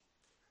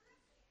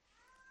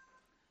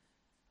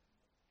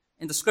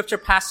In the scripture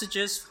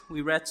passages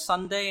we read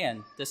Sunday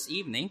and this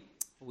evening,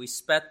 we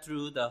sped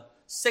through the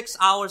 6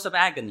 hours of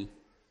agony,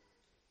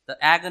 the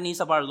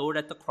agonies of our Lord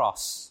at the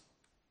cross.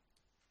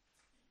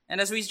 And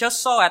as we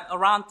just saw at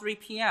around 3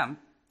 p.m.,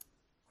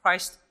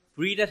 Christ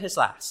breathed his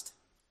last,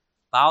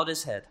 bowed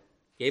his head,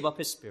 gave up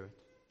his spirit.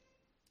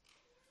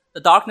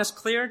 The darkness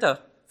cleared, the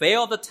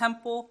veil of the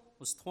temple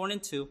was torn in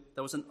two,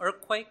 there was an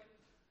earthquake,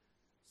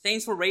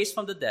 saints were raised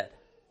from the dead.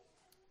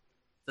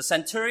 The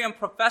centurion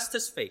professed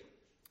his faith.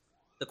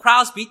 The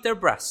crowds beat their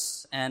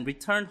breasts and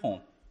returned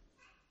home.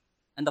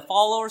 And the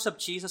followers of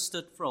Jesus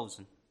stood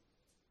frozen.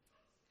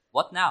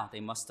 What now, they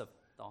must have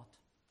thought.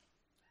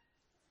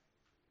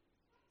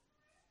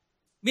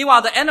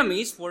 Meanwhile, the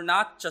enemies were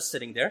not just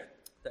sitting there,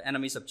 the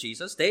enemies of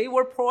Jesus. They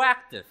were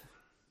proactive.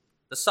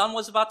 The sun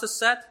was about to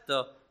set,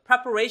 the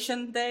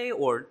preparation day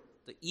or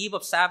the eve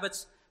of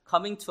Sabbaths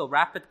coming to a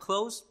rapid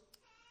close.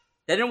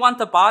 They didn't want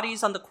the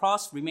bodies on the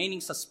cross remaining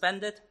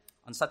suspended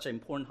on such an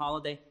important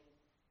holiday.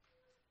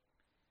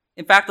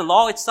 In fact, the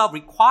law itself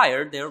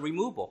required their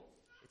removal.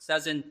 It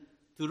says in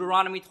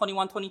Deuteronomy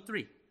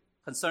 21:23,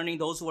 concerning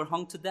those who were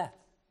hung to death,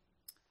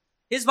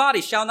 his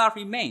body shall not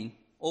remain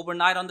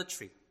overnight on the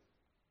tree,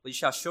 but you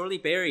shall surely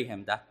bury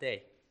him that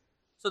day,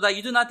 so that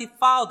you do not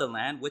defile the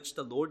land which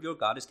the Lord your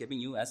God is giving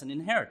you as an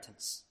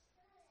inheritance.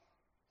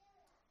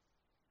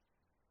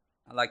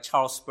 I like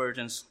Charles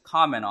Spurgeon's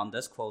comment on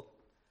this, quote,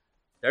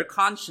 their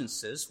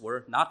consciences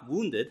were not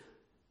wounded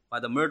by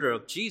the murder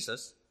of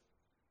Jesus,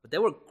 but they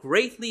were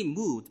greatly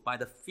moved by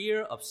the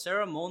fear of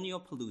ceremonial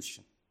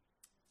pollution.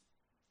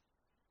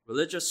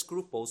 Religious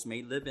scruples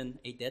may live in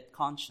a dead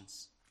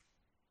conscience.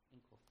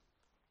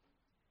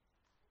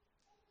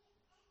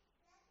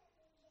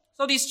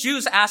 So these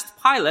Jews asked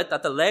Pilate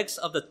that the legs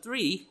of the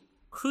three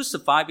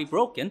crucified be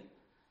broken.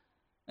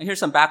 And here's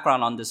some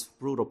background on this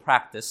brutal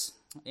practice.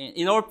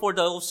 In order for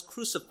those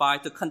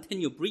crucified to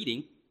continue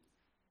breathing,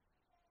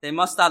 they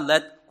must not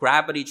let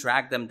gravity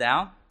drag them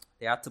down.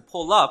 They have to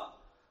pull up,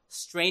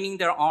 straining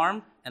their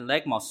arm and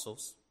leg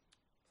muscles,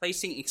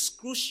 placing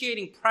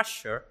excruciating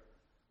pressure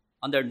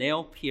on their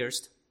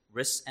nail-pierced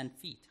wrists and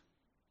feet.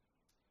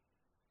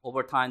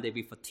 Over time, they'd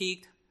be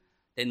fatigued.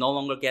 They no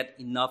longer get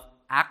enough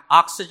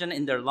oxygen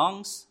in their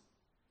lungs.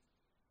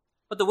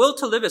 But the will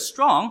to live is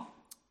strong.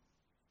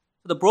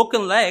 The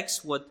broken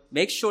legs would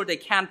make sure they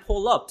can't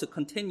pull up to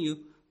continue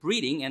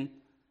breathing, and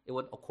it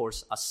would, of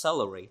course,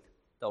 accelerate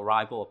the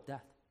arrival of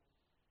death.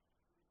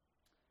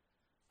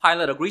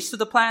 Pilate agrees to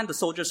the plan. The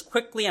soldiers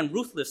quickly and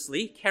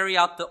ruthlessly carry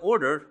out the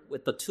order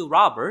with the two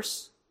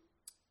robbers.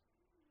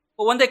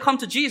 But when they come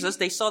to Jesus,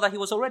 they saw that he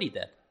was already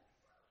dead.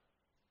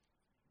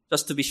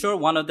 Just to be sure,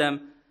 one of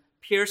them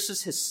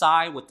pierces his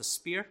side with the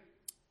spear,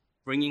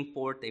 bringing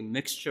forth a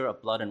mixture of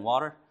blood and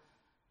water.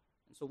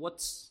 So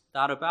what's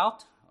that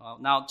about?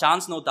 Now,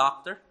 John's no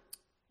doctor,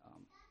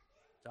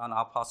 John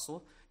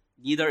Apostle.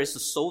 Neither is a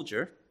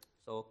soldier.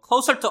 So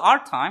closer to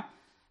our time,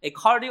 a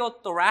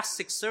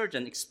cardiothoracic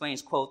surgeon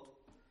explains, quote,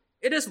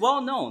 it is well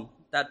known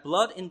that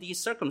blood in these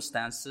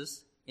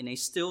circumstances in a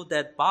still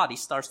dead body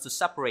starts to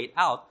separate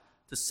out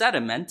to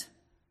sediment,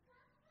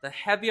 the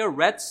heavier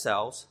red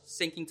cells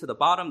sinking to the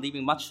bottom,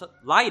 leaving much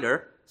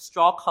lighter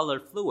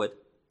straw-colored fluid,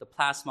 the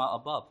plasma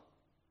above.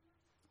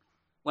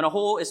 When a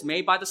hole is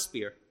made by the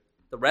spear,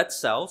 the red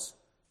cells,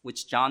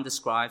 which John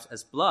describes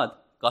as blood,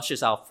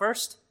 gushes out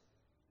first,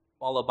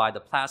 followed by the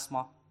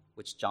plasma,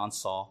 which John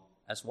saw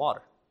as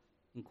water.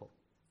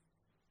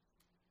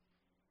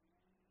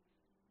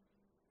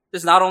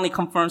 This not only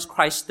confirms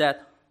Christ's death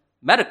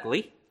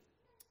medically,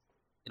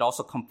 it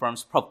also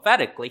confirms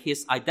prophetically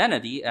his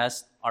identity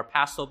as our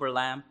Passover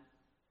lamb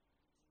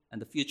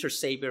and the future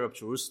Savior of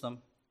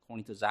Jerusalem,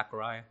 according to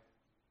Zechariah.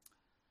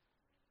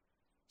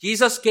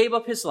 Jesus gave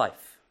up his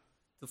life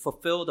to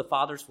fulfill the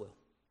Father's will.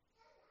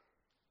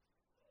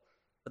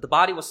 But the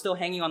body was still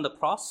hanging on the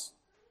cross.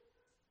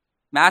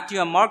 Matthew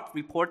and Mark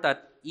report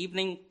that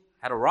evening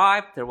had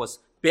arrived. There was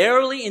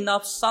barely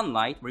enough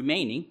sunlight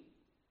remaining.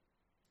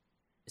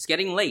 It's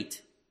getting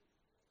late.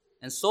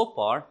 And so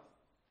far,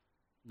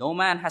 no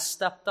man has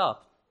stepped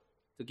up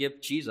to give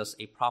Jesus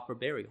a proper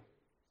burial.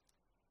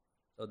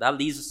 So that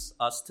leads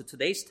us to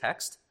today's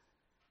text.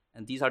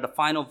 And these are the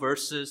final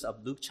verses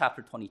of Luke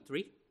chapter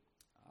 23.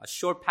 A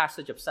short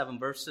passage of 7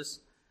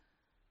 verses.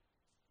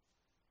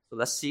 So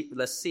let's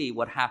see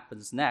what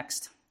happens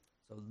next.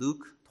 So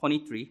Luke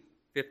 23,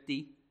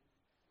 50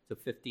 to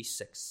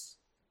 56.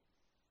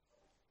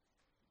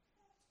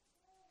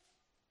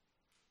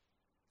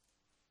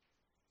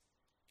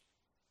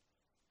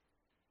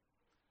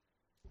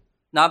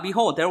 Now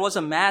behold, there was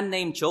a man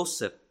named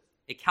Joseph,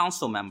 a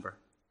council member,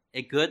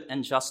 a good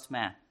and just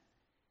man.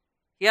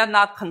 He had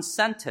not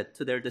consented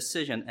to their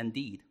decision and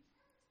deed.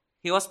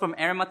 He was from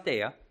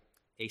Arimathea,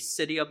 a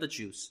city of the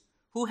Jews,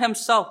 who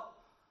himself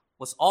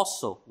was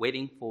also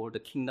waiting for the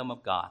kingdom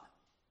of God.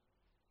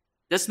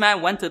 This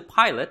man went to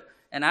Pilate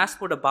and asked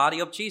for the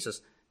body of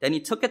Jesus. Then he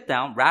took it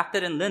down, wrapped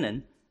it in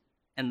linen,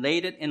 and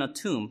laid it in a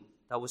tomb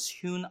that was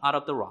hewn out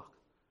of the rock,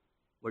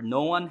 where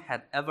no one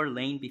had ever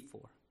lain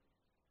before.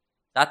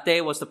 That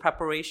day was the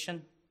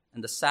preparation,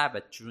 and the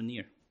Sabbath drew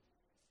near.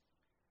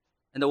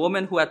 And the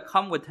woman who had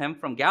come with him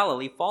from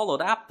Galilee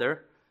followed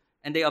after,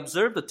 and they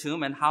observed the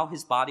tomb and how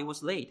his body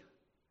was laid.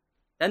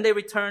 Then they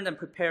returned and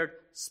prepared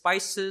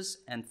spices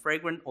and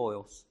fragrant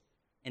oils,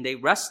 and they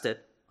rested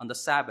on the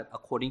Sabbath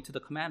according to the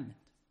commandment.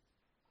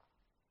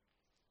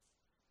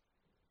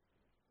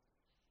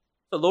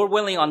 So Lord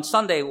willing, on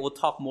Sunday, we'll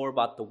talk more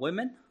about the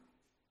women.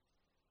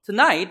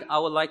 Tonight, I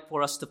would like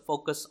for us to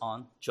focus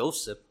on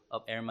Joseph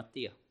of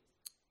Arimathea.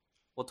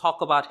 We'll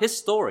talk about his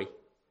story,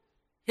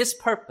 his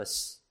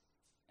purpose,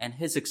 and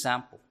his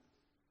example.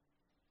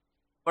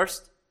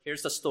 First,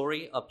 here's the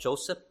story of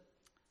Joseph.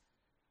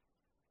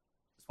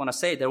 I just want to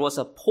say, there was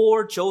a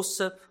poor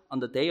Joseph on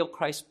the day of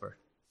Christ's birth.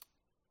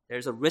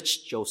 There's a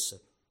rich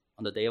Joseph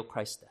on the day of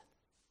Christ's death.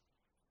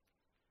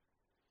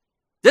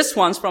 This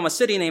one's from a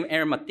city named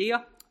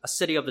Arimathea, a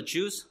city of the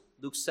Jews,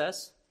 Luke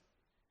says.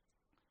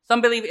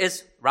 Some believe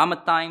it's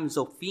Ramathaim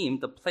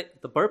Zophim,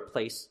 the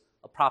birthplace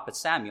of Prophet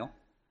Samuel.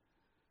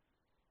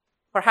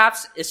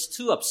 Perhaps it's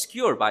too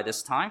obscure by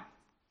this time.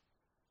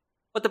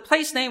 But the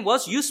place name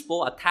was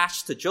useful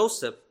attached to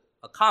Joseph,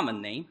 a common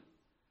name,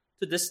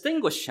 to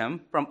distinguish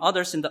him from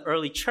others in the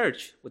early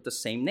church with the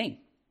same name.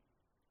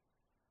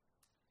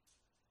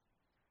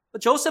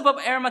 But Joseph of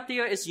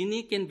Arimathea is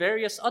unique in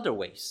various other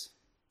ways.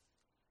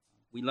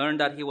 We learned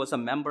that he was a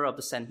member of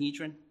the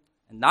Sanhedrin,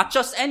 and not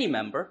just any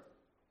member,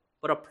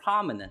 but a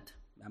prominent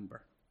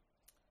member.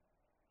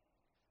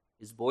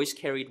 His voice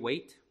carried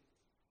weight.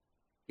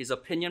 His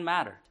opinion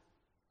mattered.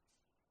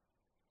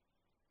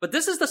 But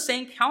this is the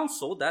same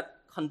council that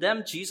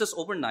condemned Jesus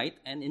overnight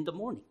and in the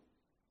morning.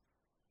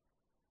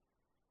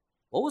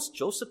 What was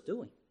Joseph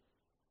doing?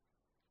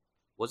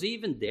 Was he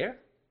even there?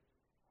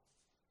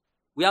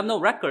 We have no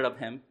record of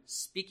him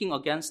speaking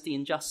against the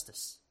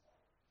injustice.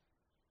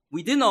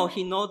 We do know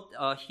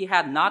he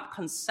had not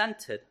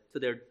consented to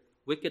their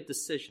wicked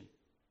decision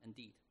and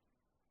deed.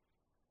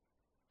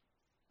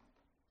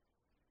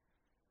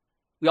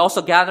 We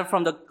also gather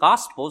from the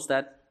Gospels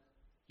that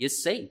he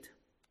is saved.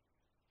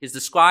 He is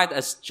described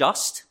as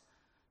just.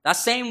 That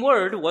same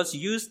word was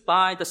used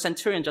by the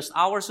centurion just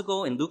hours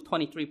ago in Luke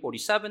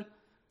 23:47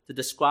 to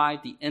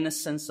describe the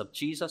innocence of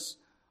Jesus.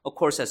 Of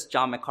course, as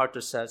John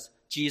MacArthur says,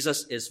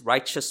 Jesus is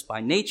righteous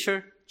by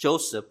nature.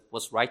 Joseph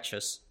was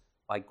righteous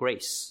by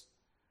grace.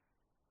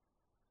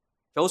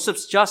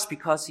 Joseph's just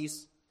because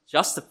he's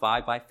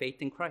justified by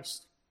faith in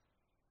Christ.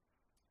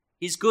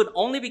 He's good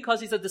only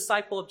because he's a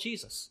disciple of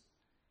Jesus.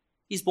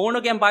 He's born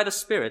again by the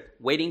Spirit,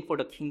 waiting for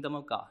the kingdom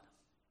of God.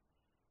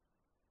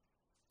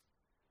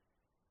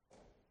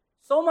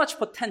 So much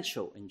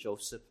potential in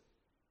Joseph.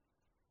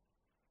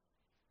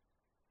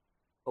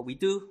 But we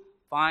do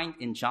find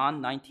in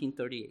John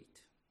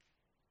 19:38,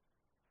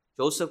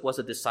 Joseph was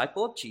a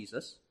disciple of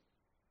Jesus,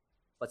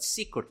 but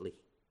secretly,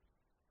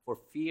 for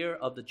fear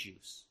of the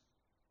Jews.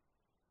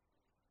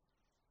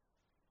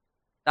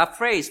 That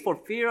phrase, for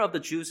fear of the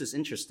Jews, is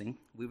interesting.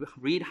 We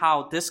read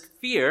how this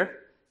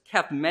fear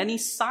kept many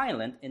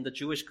silent in the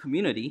Jewish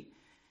community.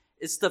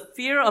 It's the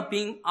fear of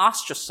being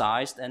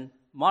ostracized and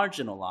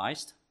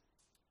marginalized.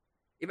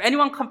 If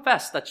anyone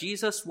confessed that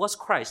Jesus was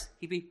Christ,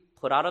 he'd be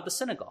put out of the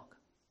synagogue.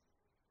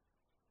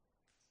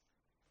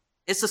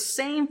 It's the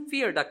same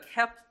fear that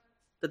kept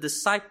the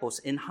disciples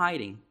in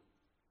hiding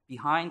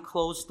behind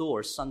closed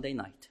doors Sunday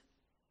night.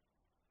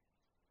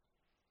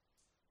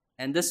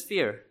 And this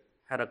fear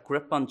had a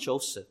grip on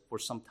Joseph for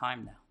some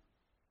time now.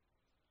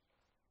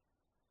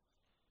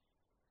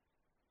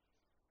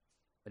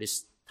 But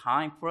it's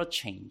time for a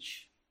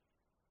change.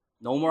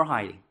 No more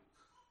hiding.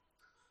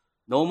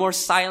 No more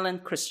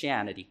silent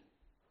Christianity.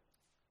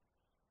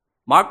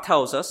 Mark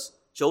tells us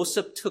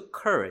Joseph took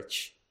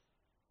courage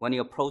when he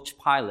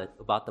approached Pilate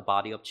about the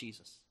body of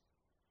Jesus.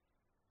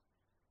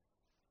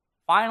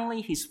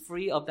 Finally, he's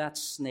free of that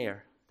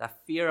snare, that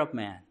fear of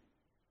man.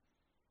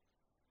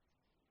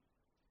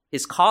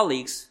 His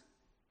colleagues,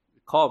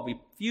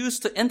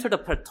 refused to enter the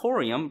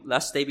praetorium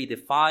lest they be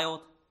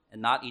defiled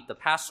and not eat the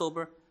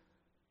Passover.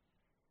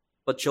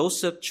 But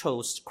Joseph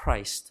chose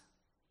Christ,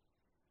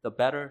 the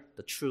better,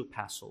 the true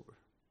Passover.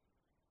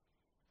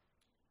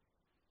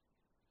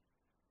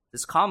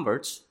 His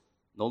converts,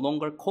 no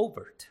longer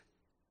covert.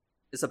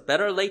 It's a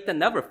better late than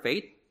never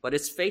faith, but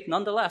it's faith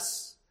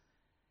nonetheless.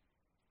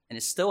 And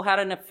it still had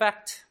an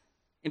effect.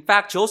 In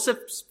fact,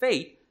 Joseph's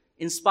faith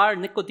inspired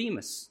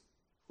Nicodemus,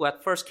 who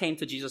at first came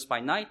to Jesus by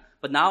night,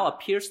 but now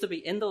appears to be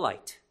in the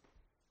light,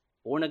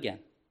 born again.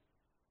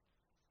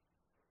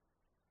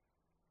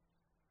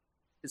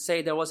 To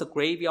say there was a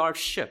graveyard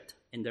shift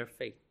in their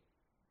faith.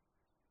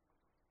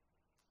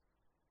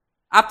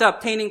 After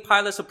obtaining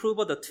Pilate's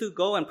approval, the two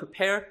go and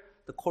prepare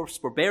the corpse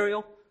for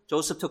burial.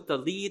 Joseph took the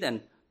lead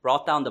and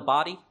brought down the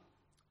body.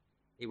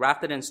 He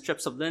wrapped it in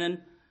strips of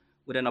linen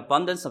with an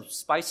abundance of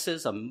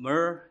spices of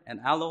myrrh and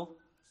aloe.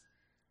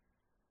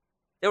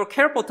 They were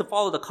careful to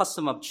follow the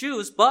custom of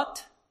Jews,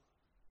 but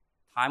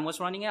time was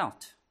running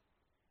out.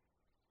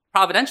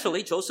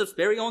 Providentially, Joseph's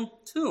very own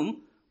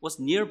tomb was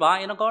nearby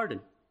in a garden.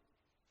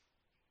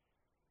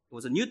 It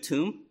was a new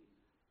tomb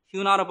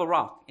hewn out of a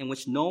rock in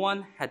which no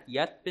one had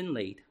yet been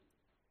laid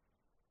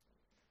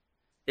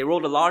They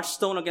rolled a large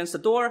stone against the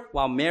door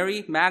while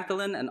Mary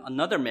Magdalene and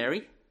another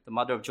Mary, the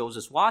mother of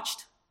Joseph,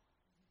 watched.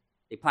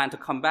 They planned to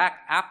come back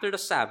after the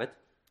Sabbath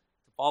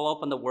to follow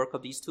up on the work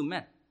of these two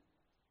men.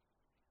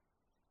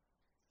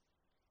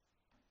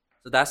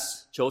 So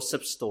that's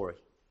Joseph's story.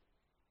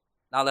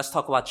 Now let's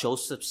talk about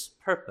Joseph's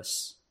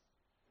purpose.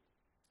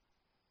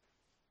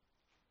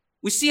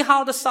 We see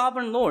how the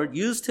sovereign Lord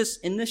used his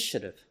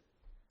initiative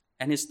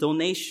and his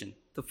donation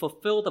to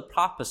fulfill the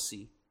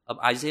prophecy of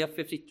Isaiah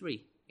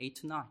 53,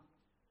 8-9.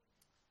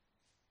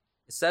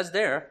 It says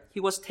there, he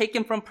was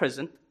taken from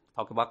prison,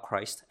 talk about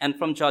Christ, and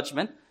from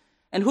judgment,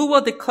 and who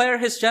will declare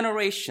his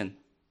generation?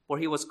 For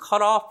he was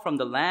cut off from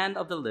the land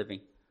of the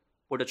living.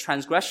 For the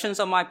transgressions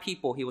of my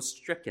people he was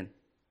stricken.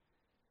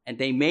 And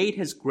they made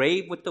his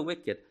grave with the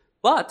wicked,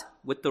 but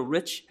with the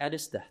rich at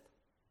his death,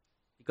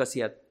 because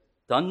he had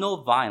done no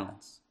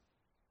violence,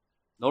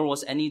 nor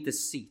was any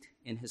deceit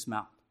in his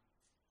mouth.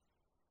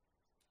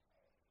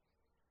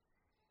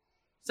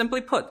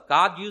 Simply put,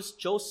 God used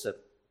Joseph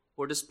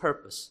for this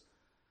purpose,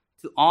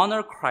 to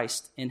honor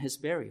Christ in his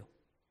burial.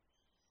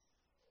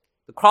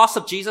 The cross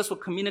of Jesus will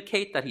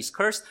communicate that he's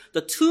cursed.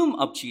 The tomb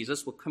of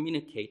Jesus will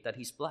communicate that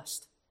he's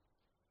blessed.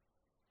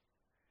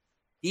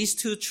 These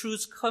two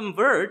truths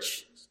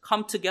converge,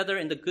 come together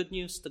in the good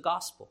news, the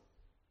gospel.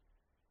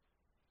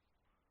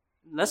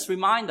 Let's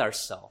remind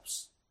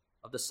ourselves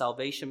of the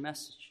salvation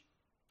message.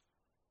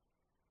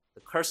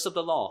 The curse of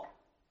the law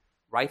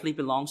rightly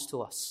belongs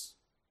to us.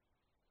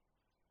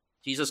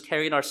 Jesus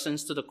carried our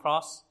sins to the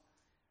cross.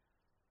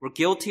 We're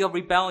guilty of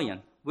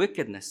rebellion,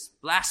 wickedness,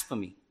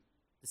 blasphemy,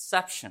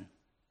 deception,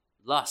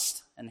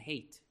 lust, and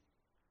hate.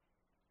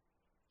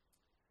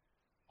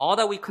 All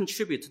that we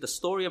contribute to the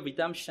story of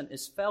redemption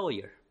is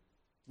failure,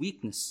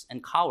 weakness,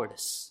 and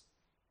cowardice.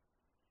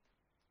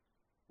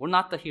 We're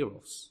not the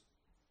heroes.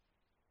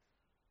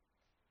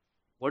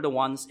 We're the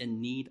ones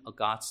in need of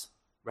God's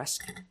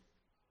rescue.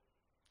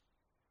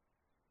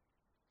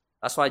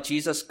 That's why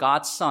Jesus,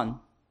 God's Son,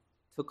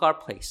 took our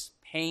place,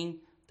 paying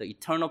the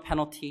eternal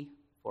penalty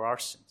for our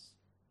sins.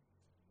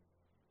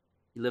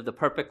 He lived a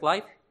perfect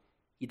life.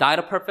 He died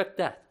a perfect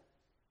death.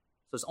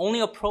 So it's only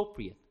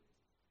appropriate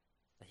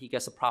that he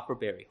gets a proper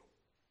burial.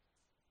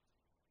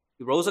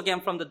 He rose again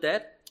from the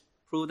dead,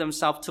 proved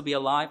himself to be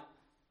alive.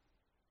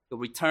 He'll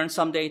return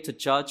someday to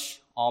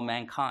judge all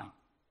mankind.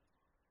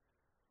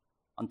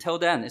 Until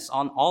then, it's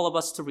on all of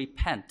us to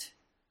repent,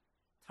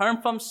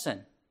 turn from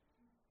sin,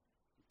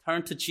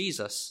 turn to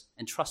Jesus,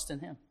 and trust in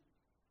him.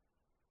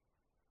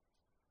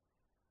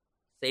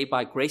 Saved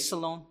by grace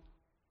alone,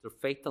 through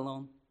faith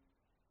alone,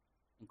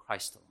 in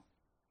Christ alone.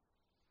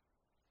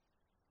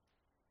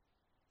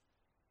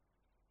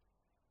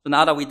 So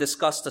now that we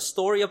discussed the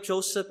story of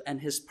Joseph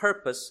and his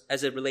purpose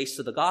as it relates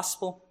to the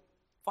gospel,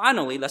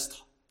 finally,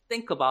 let's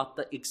think about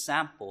the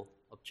example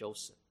of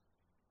Joseph.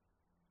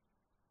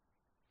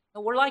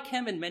 Now, we're like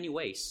him in many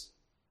ways.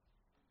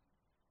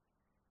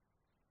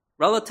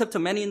 Relative to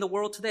many in the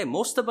world today,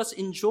 most of us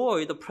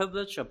enjoy the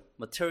privilege of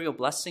material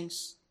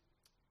blessings.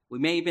 We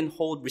may even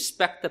hold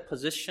respected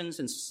positions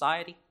in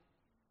society.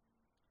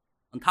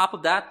 On top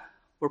of that,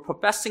 we're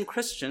professing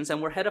Christians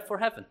and we're headed for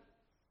heaven.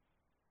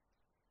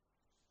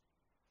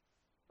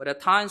 But at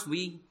times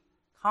we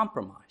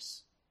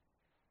compromise.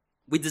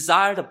 We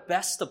desire the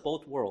best of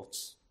both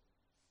worlds,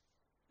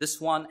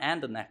 this one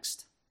and the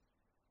next.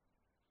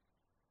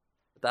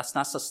 But that's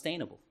not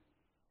sustainable.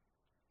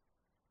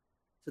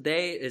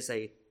 Today is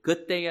a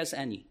good day as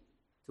any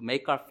to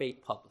make our faith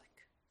public.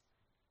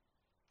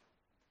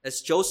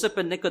 As Joseph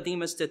and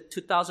Nicodemus did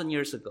 2,000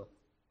 years ago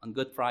on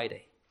Good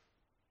Friday,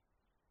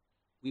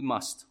 we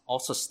must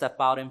also step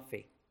out in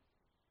faith.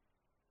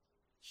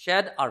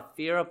 Shed our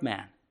fear of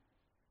man.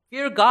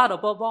 Fear God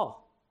above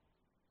all.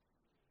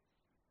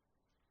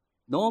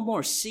 No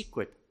more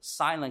secret,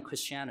 silent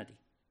Christianity.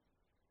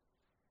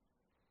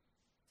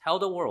 Tell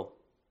the world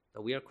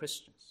that we are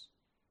Christians.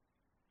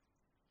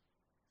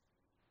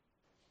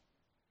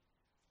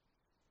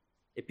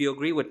 If you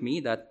agree with me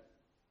that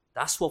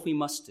that's what we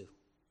must do,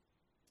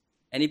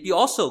 and if you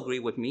also agree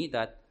with me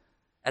that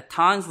at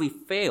times we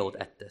failed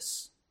at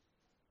this,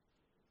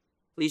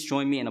 please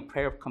join me in a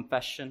prayer of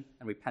confession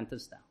and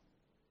repentance now.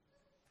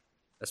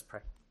 Let's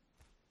pray.